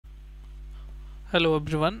Hello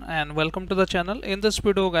everyone and welcome to the channel. In this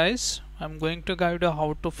video guys, I'm going to guide you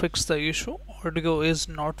how to fix the issue audio is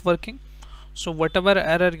not working. So whatever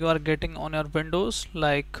error you are getting on your Windows,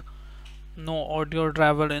 like no audio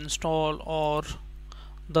driver install or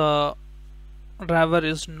the driver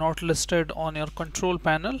is not listed on your control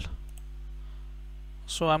panel,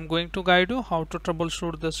 so I'm going to guide you how to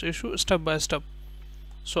troubleshoot this issue step by step.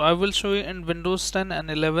 So I will show you in Windows 10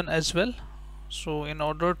 and 11 as well. So in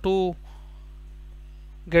order to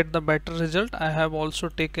get the better result, I have also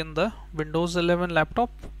taken the Windows 11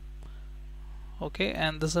 laptop, okay,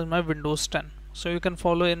 and this is my Windows 10. So you can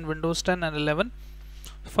follow in Windows 10 and 11.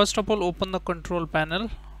 First of all, open the control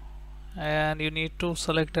panel and you need to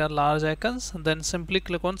select your large icons and then simply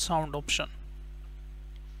click on sound option.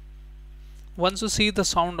 Once you see the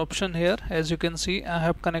sound option here, as you can see, I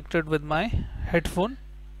have connected with my headphone.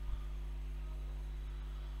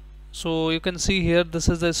 So you can see here, this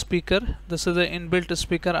is the speaker, this is the inbuilt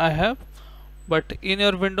speaker I have, but in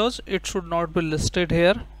your Windows it should not be listed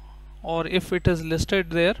here, or if it is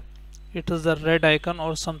listed there, it is the red icon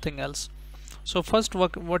or something else. So first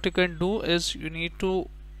what you can do is you need to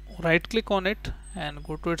right click on it and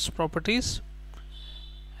go to its properties,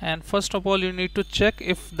 and first of all you need to check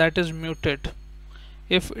if that is muted.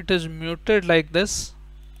 If it is muted like this,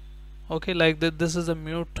 okay, like that, this is a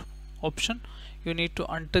mute option, you need to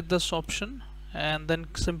untick this option and then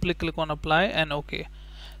simply click on apply and OK.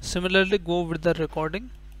 Similarly, go with the recording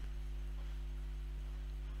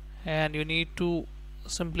and you need to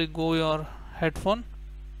simply go your headphone.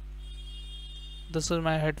 This is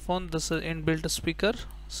my headphone, this is inbuilt speaker.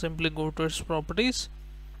 Simply go to its properties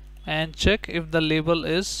and check if the label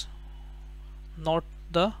is not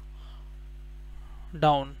the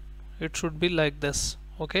down, it should be like this,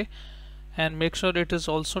 okay, and make sure it is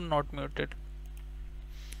also not muted.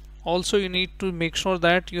 Also you need to make sure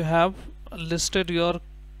that you have listed your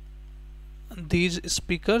these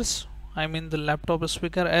speakers, I mean the laptop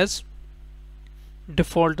speaker, as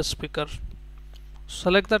default speaker.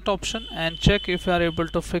 Select that option and check if you are able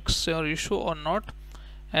to fix your issue or not.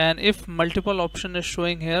 And if multiple option is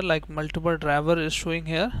showing here, like multiple driver is showing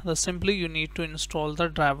here, then simply you need to install the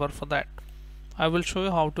driver for that. I will show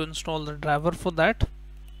you how to install the driver for that.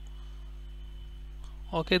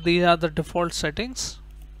 Okay, these are the default settings.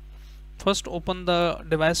 First open the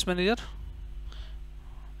device manager.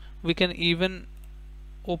 We can even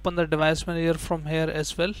open the device manager from here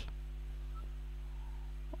as well.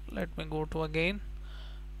 Let me go to again,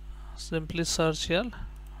 simply search here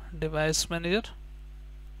device manager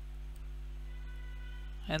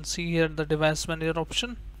and see here the device manager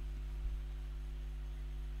option.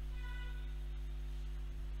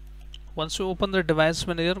 Once you open the device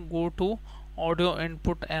manager, go to audio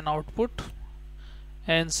input and output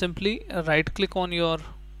and simply right click on your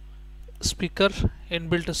speaker,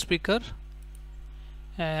 inbuilt speaker,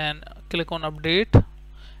 and click on update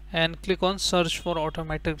and click on search for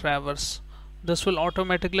automatic drivers. This will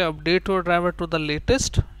automatically update your driver to the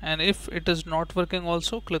latest, and if it is not working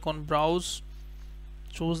also, click on browse,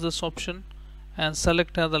 choose this option and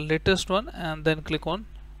select the latest one and then click on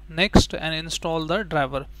next and install the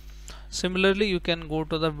driver. Similarly, you can go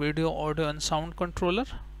to the video, audio and sound controller,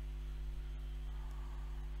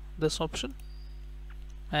 this option,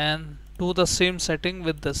 and do the same setting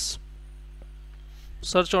with this.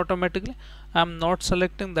 Search automatically. I'm not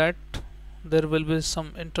selecting that, there will be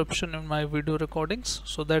some interruption in my video recordings,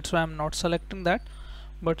 so that's why I'm not selecting that,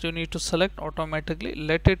 but you need to select automatically.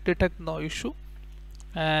 Let it detect the issue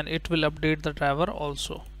and it will update the driver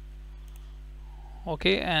also,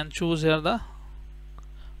 okay, and choose here the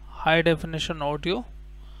high definition audio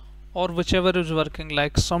or whichever is working.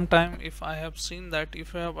 Like sometime if I have seen that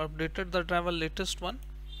if you have updated the driver latest one,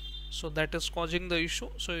 so that is causing the issue,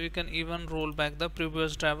 so you can even roll back the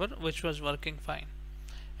previous driver which was working fine.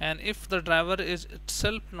 And if the driver is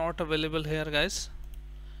itself not available here guys,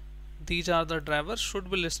 these are the drivers should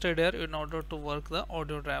be listed here in order to work the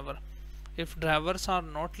audio driver. If drivers are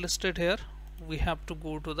not listed here, we have to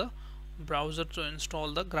go to the browser to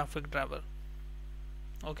install the graphic driver.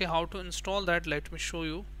 Okay, how to install that, let me show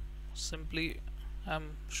you. Simply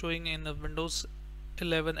I'm showing in the Windows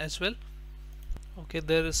 11 as well. Okay,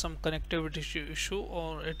 there is some connectivity issue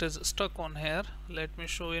or it is stuck on here. Let me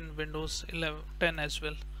show in Windows 10 as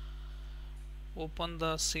well. Open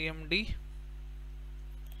the CMD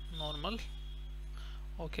normal,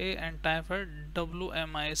 okay, and type here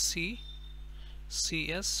wmic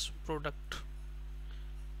csprodcut,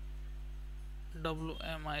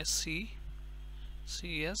 wmic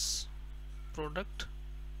csprodcut.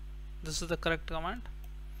 This is the correct command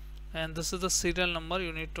and this is the serial number.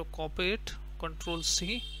 You need to copy it, Control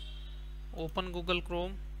C open Google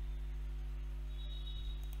Chrome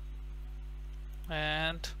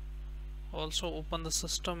and also open the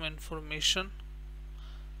system information.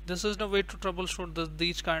 This is the way to troubleshoot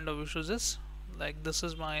these kind of issues. Like this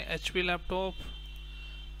is my HP laptop,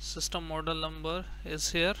 system model number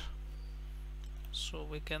is here, so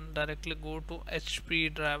we can directly go to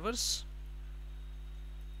HP drivers,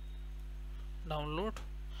 download,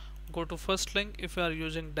 go to first link. If you are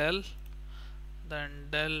using Dell, then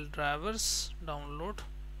Dell drivers, download,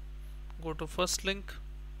 go to first link.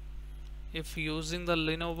 If using the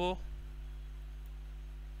Lenovo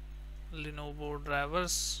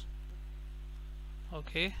drivers,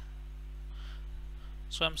 okay,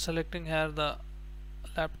 so I'm selecting here the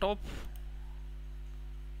laptop.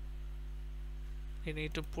 You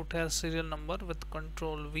need to put here serial number with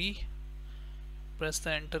Control V, press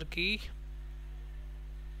the enter key,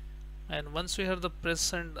 and once you have the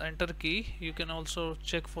press and enter key, you can also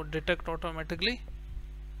check for detect automatically.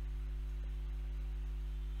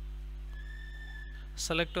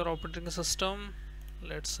 Select your operating system.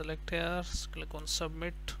 Let's select here, click on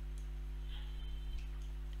submit,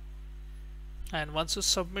 and once you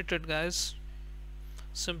submit it, guys,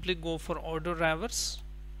 simply go for audio drivers,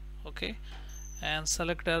 okay, and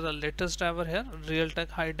select as the latest driver here, Realtek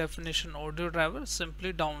high definition audio driver.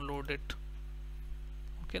 Simply download it.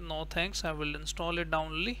 Okay, no thanks, I will install it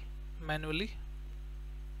down manually.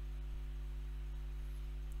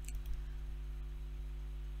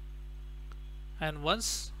 And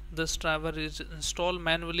once this driver is installed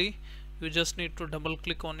manually, you just need to double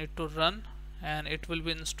click on it to run and it will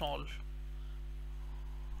be installed.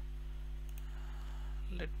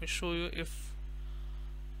 Let me show you if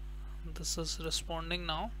this is responding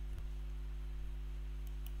now.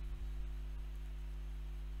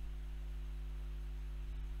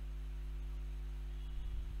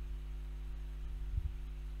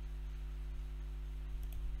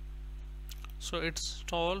 So it's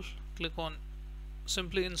installed. Click on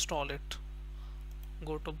simply install it.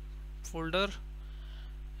 Go to folder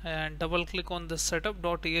and double click on this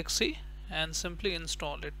setup.exe and simply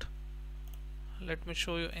install it. Let me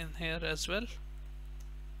show you in here as well.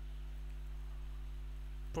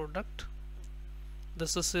 Product,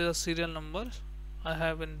 this is a serial number I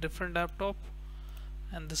have in different laptop,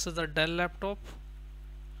 and this is the Dell laptop.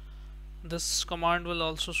 This command will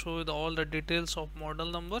also show you all the details of model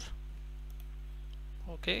number.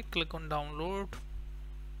 Okay, click on download,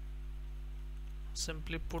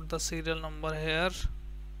 simply put the serial number here.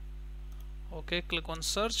 Okay, click on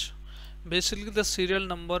search. Basically the serial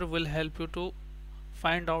number will help you to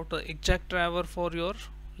find out the exact driver for your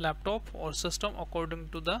laptop or system according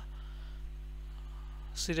to the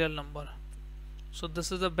serial number. So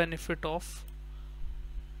this is the benefit of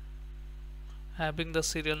having the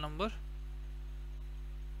serial number.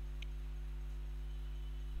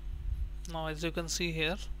 Now as you can see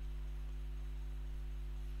here,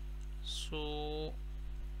 so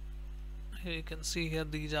here you can see here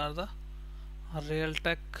these are the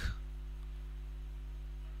Realtek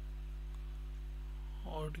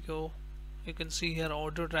audio. You can see here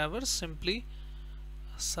audio drivers. Simply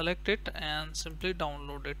select it and simply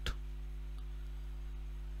download it.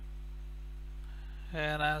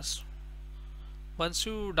 And as once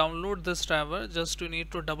you download this driver, just you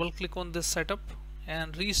need to double click on this setup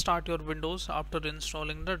and restart your Windows after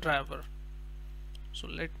installing the driver. So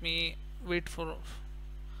let me wait for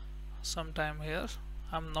some time here.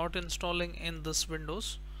 I'm not installing in this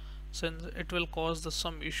Windows since it will cause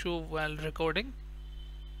some issue while recording.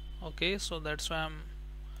 Okay, so that's why I'm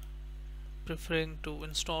preferring to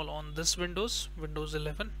install on this Windows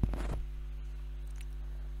 11.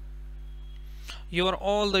 Your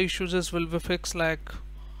all the issues will be fixed. Like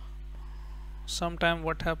sometime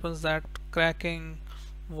what happens that cracking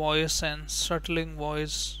voice and shuttling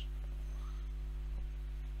voice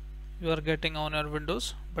you are getting on your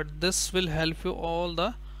Windows, but this will help you all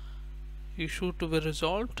the issue to be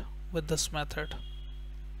resolved with this method.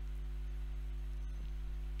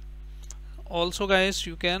 Also guys,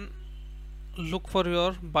 you can look for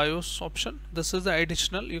your BIOS option. This is the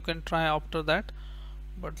additional, you can try after that,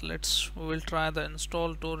 but we'll try the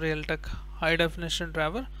install to Realtek high definition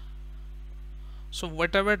driver. So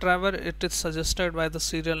whatever driver it is suggested by the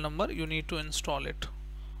serial number, you need to install it,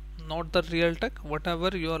 not the Realtek. Whatever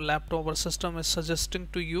your laptop or system is suggesting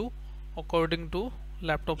to you according to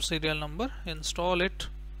laptop serial number, install it.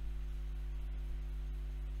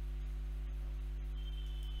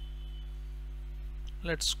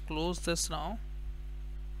 Let's close this now.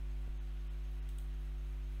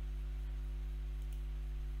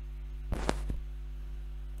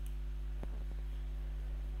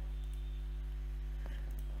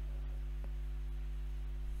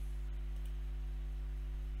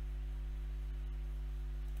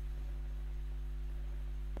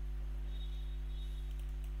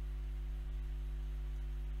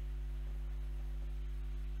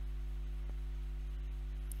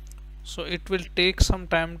 so it will take some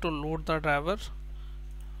time to load the driver.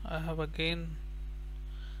 I have again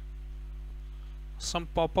some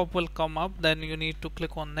pop-up will come up, then you need to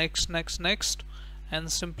click on next,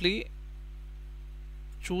 and simply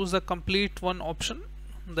choose the complete one option.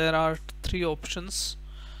 There are three options.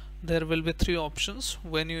 There will be three options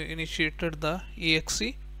when you initiated the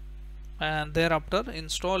exe, and thereafter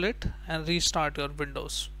install it and restart your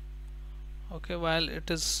Windows. Okay, while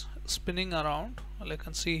it is spinning around, I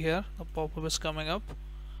can see here the pop-up is coming up,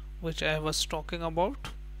 which I was talking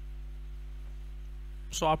about.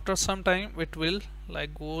 So after some time it will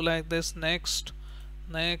like go like this, next,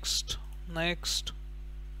 as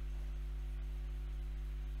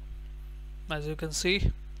you can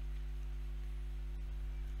see.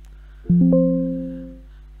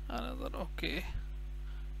 Another, okay,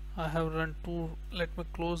 I have run two. Let me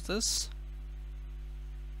close this.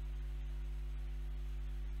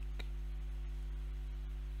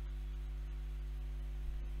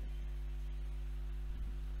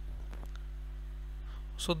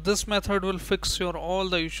 So this method will fix your all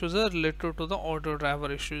the issues related to the audio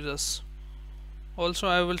driver issues. Also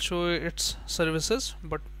I will show you its services,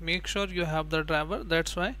 but make sure you have the driver.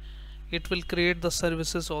 That's why it will create the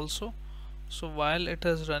services also. So while it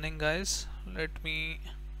is running, guys, let me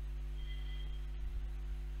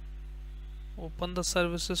open the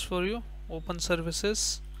services for you. Open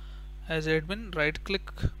services as admin, right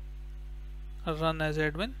click, run as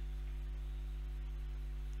admin,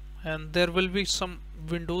 and there will be some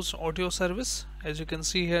Windows audio service. As you can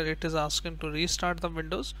see here, it is asking to restart the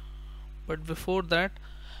Windows, but before that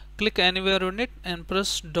click anywhere on it and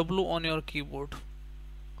press W on your keyboard,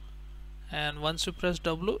 and once you press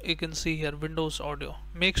W, you can see here Windows audio.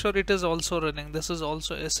 Make sure it is also running. This is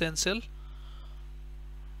also essential.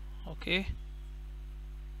 Okay,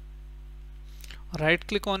 right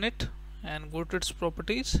click on it and go to its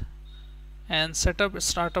properties and set up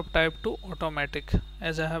startup type to automatic.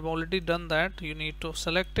 As I have already done that, you need to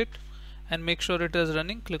select it and make sure it is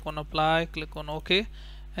running. Click on apply, click on OK,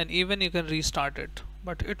 and even you can restart it,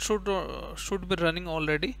 but it should be running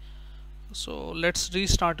already. So let's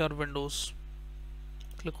restart our Windows.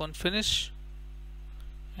 Click on finish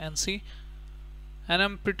and see, and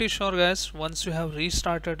I'm pretty sure, guys, once you have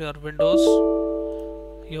restarted your Windows,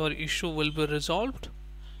 your issue will be resolved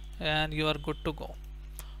and you are good to go.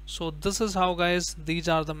 So this is how, guys, these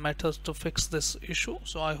are the methods to fix this issue.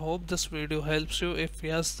 So I hope this video helps you. If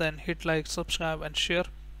yes, then hit like, subscribe and share.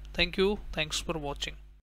 Thank you. Thanks for watching.